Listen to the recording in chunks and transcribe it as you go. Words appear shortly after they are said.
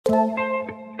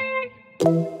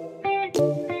Welcome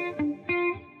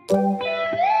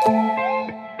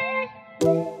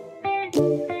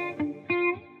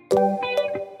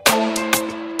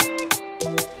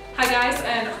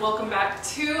back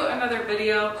to another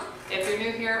video. If you're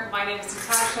new here, my name is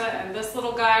Natasha, and this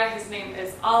little guy, his name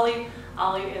is Ollie.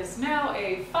 Ollie is now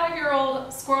a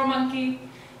 5-year-old squirrel monkey,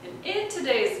 and in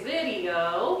today's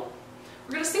video,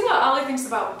 we're going to see what Ollie thinks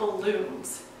about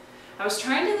balloons. I was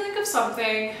trying to think of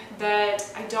something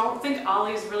that I don't think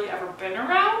Ollie's really ever been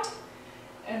around,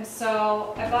 and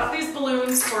so I bought these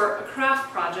balloons for a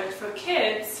craft project for the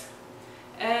kids,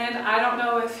 and I don't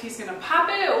know if he's going to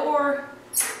pop it or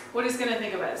what he's gonna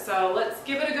think of it. So let's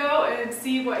give it a go and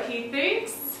see what he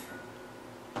thinks.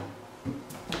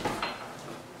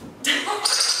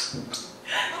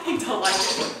 He don't like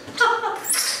it.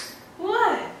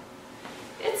 What?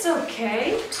 It's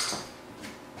okay.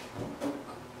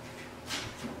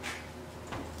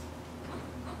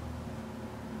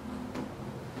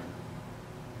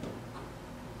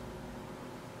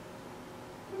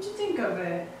 What'd you think of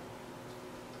it?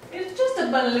 It's just a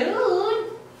balloon.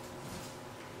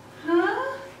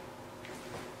 Huh?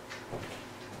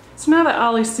 So now that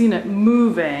Ollie's seen it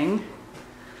moving,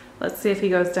 let's see if he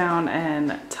goes down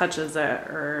and touches it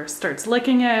or starts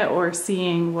licking it or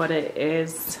seeing what it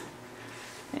is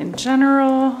in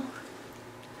general.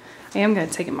 I am going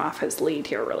to take him off his lead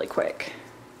here really quick.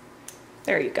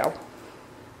 There you go.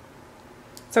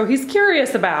 So he's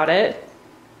curious about it.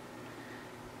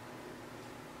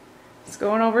 He's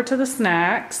going over to the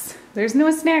snacks. There's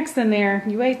no snacks in there.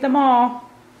 You ate them all.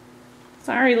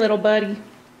 Sorry, little buddy.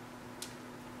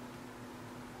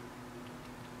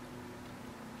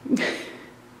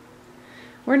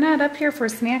 We're not up here for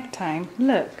snack time.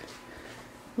 Look.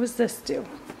 What's this do?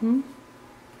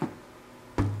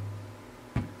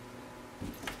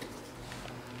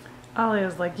 Ollie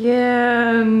is like,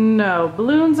 yeah, no,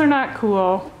 balloons are not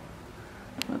cool.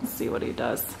 Let's see what he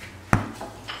does.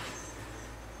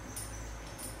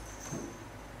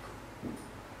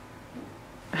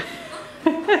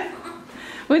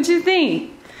 What'd you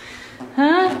think?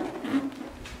 Huh?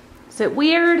 Is it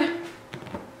weird?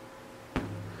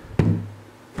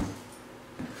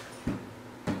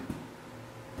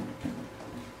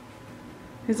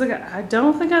 He's like, I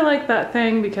don't think I like that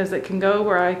thing because it can go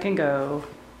where I can go.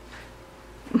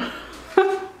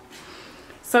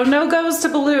 So no goes to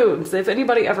balloons. If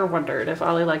anybody ever wondered if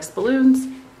Ollie likes balloons,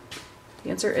 the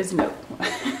answer is no.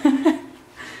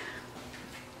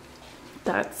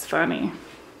 That's funny.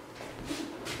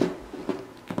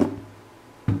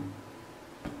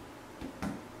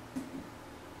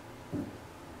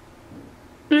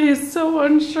 He's so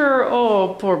unsure.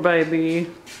 Oh, poor baby.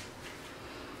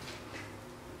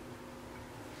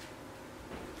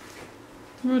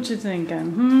 What you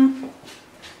thinking,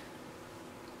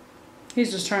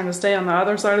 He's just trying to stay on the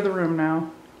other side of the room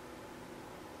now.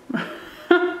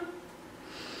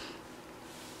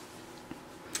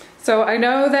 So I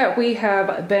know that we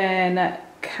have been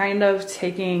kind of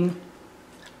taking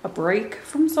a break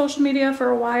from social media for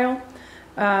a while,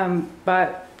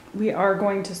 but we are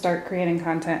going to start creating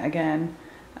content again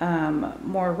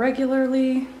more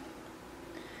regularly.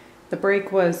 The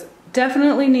break was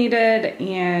definitely needed,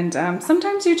 and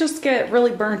sometimes you just get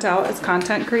really burnt out as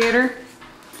content creator.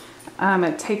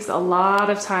 It takes a lot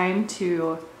of time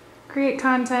to create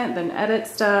content, then edit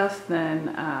stuff,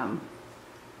 then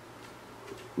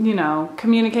you know,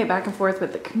 communicate back and forth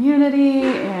with the community,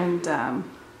 and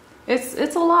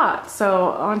it's a lot. So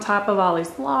on top of Ollie's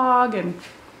vlog and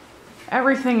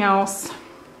everything else.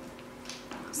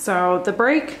 So the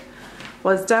break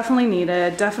was definitely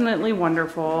needed, definitely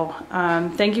wonderful.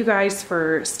 Thank you guys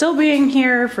for still being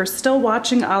here, for still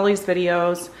watching Ollie's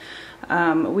videos.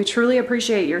 We truly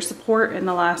appreciate your support in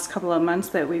the last couple of months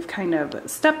that we've kind of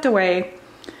stepped away,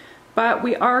 but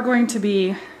we are going to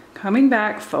be coming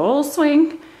back full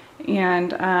swing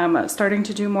and starting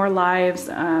to do more lives,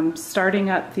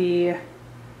 starting up the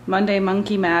Monday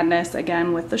Monkey Madness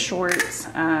again with the shorts,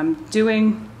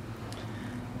 doing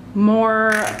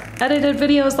more edited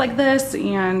videos like this,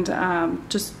 and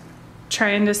just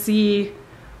trying to see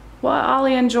what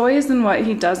Ollie enjoys and what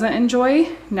he doesn't enjoy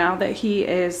now that he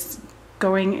is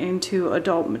going into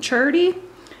adult maturity.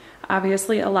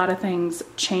 Obviously, a lot of things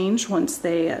change once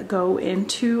they go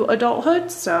into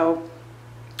adulthood, so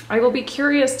I will be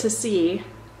curious to see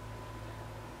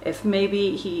if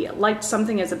maybe he liked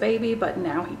something as a baby, but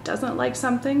now he doesn't like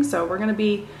something. So we're gonna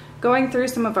be going through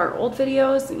some of our old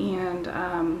videos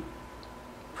and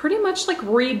pretty much like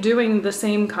redoing the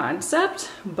same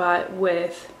concept, but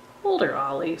with older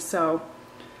Ollie. So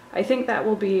I think that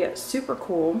will be super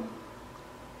cool.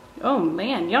 Oh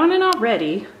man, yawning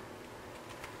already.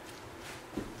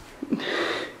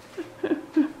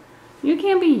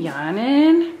 can't be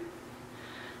yawning.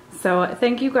 So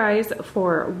thank you guys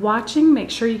for watching. Make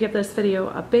sure you give this video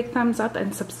a big thumbs up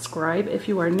and subscribe if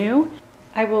you are new.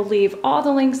 I will leave all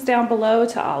the links down below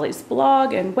to Ollie's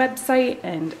blog and website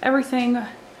and everything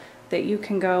that you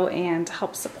can go and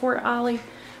help support Ollie.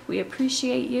 We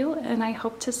appreciate you, and I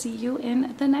hope to see you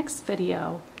in the next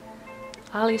video.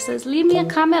 Ollie says, leave me a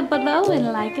comment below and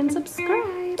like and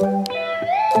subscribe.